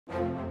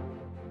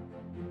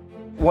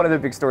one of the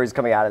big stories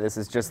coming out of this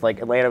is just like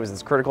Atlanta was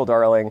this critical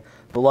darling,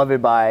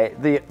 beloved by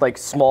the like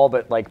small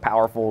but like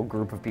powerful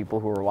group of people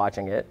who were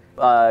watching it.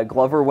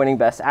 Glover winning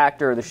Best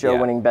Actor, the show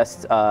winning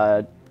Best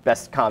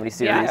Comedy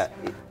Series.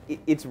 Yeah,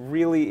 it's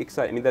really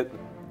exciting. I mean,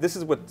 this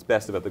is what's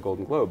best about the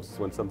Golden Globes, is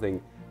when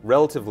something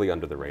relatively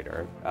under the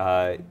radar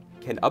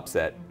can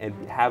upset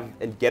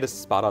and get a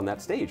spot on that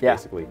stage,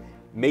 basically.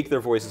 Make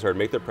their voices heard,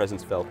 make their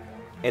presence felt.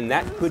 And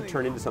that could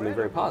turn into something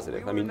very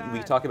positive. I mean, we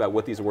talk about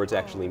what these awards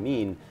actually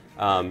mean.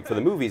 For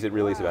the movies, it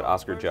really is about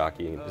Oscar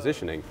jockeying and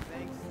positioning.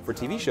 For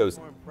TV shows,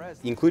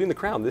 including The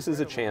Crown, this is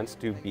a chance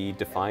to be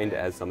defined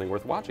as something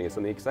worth watching. It's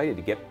something exciting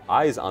to get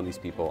eyes on these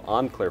people,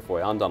 on Claire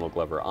Foy, on Donald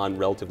Glover, on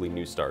relatively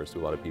new stars to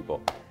a lot of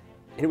people.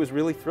 And it was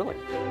really thrilling.